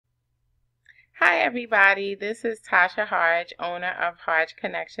Hi everybody, this is 𝐇𝐄𝐓'𝐒, owner of 𝐅𝐑𝐈𝐄𝐍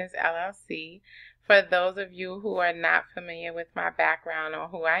Connections LLC. For those of you who are not familiar with my background or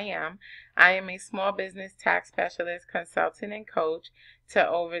who I am a small business tax specialist, consultant, and coach to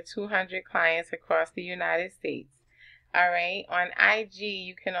over 200 clients across the United States. Alright, on IG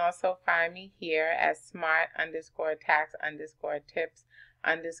you can also find me here as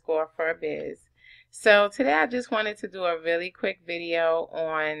smart_tax_tips_for biz. So today I just wanted to do a really quick video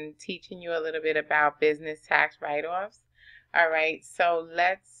on teaching you a little bit about business tax write-offs. Alright, so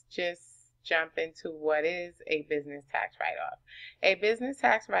let's just jump into what is a business tax write-off. A business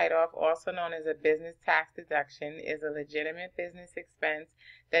tax write-off, also known as a business tax deduction, is a legitimate business expense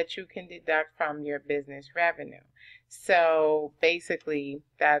that you can deduct from your business revenue. So basically,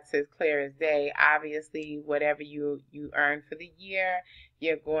 that's as clear as day. Obviously, whatever you earn for the year,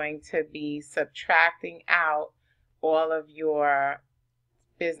 you're going to be subtracting out all of your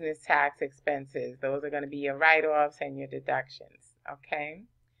business tax expenses. Those are going to be your write-offs and your deductions, okay?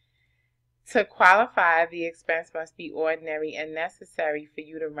 To qualify, the expense must be ordinary and necessary for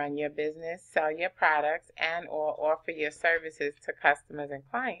you to run your business, sell your products, and or offer your services to customers and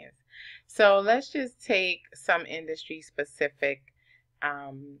clients. So let's just take some industry-specific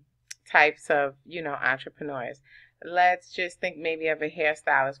types of, entrepreneurs. Let's just think maybe of a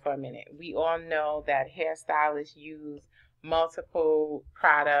hairstylist for a minute. We all know that hairstylists use multiple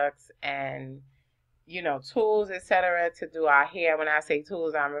products and tools, etc. to do our hair. When I say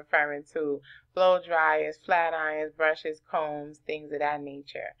tools, I'm referring to blow dryers, flat irons, brushes, combs, things of that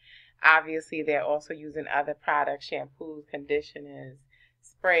nature. Obviously, they're also using other products, shampoos, conditioners,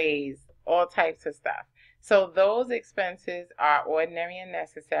 sprays, all types of stuff. So those expenses are ordinary and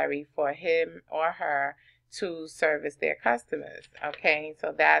necessary for him or her to service their customers. Okay,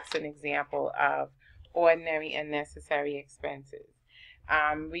 so that's an example of ordinary and necessary expenses.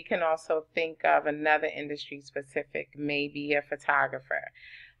 We can also think of another industry specific, maybe a photographer,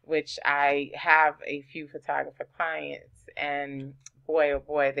 which I have a few photographer clients, and boy, oh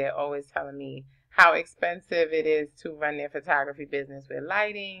boy, they're always telling me how expensive it is to run their photography business with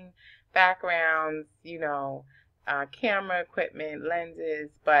lighting, backgrounds, camera equipment,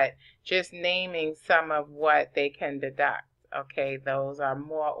 lenses, but just naming some of what they can deduct. Okay, those are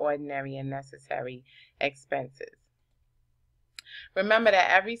more ordinary and necessary expenses. Remember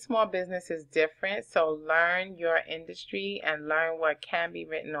that every small business is different, so learn your industry and learn what can be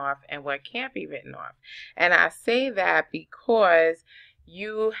written off and what can't be written off. And I say that because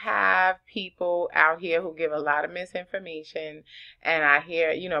you have people out here who give a lot of misinformation, and I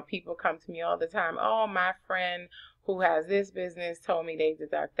hear, people come to me all the time, oh, my friend who has this business told me they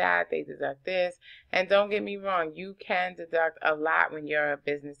deduct that, they deduct this. And don't get me wrong, you can deduct a lot when you're a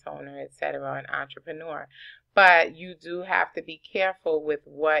business owner, etc., an entrepreneur. But you do have to be careful with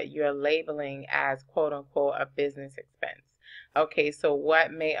what you're labeling as quote unquote a business expense. Okay, so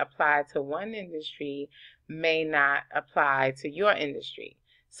what may apply to one industry may not apply to your industry.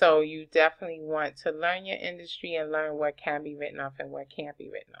 So you definitely want to learn your industry and learn what can be written off and what can't be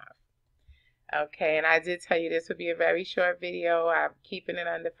written off. Okay, and I did tell you this would be a very short video. I'm keeping it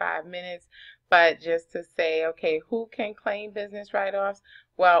under 5 minutes. But just to say, okay, who can claim business write-offs?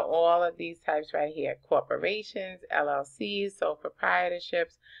 Well, all of these types right here: corporations, LLCs, sole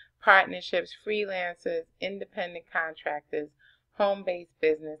proprietorships, partnerships, freelancers, independent contractors, home-based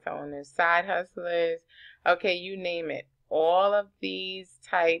business owners, side hustlers, okay, you name it. All of these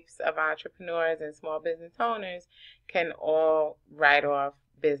types of entrepreneurs and small business owners can all write off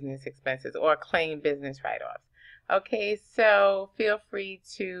business expenses or claim business write-offs. Okay, so feel free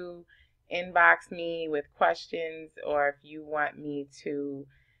to inbox me with questions, or if you want me to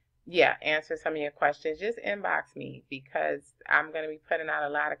answer some of your questions, just inbox me, because I'm going to be putting out a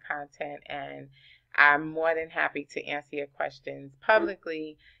lot of content and I'm more than happy to answer your questions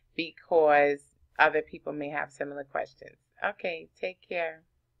publicly because other people may have similar questions. Okay, take care.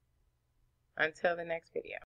 Until the next video.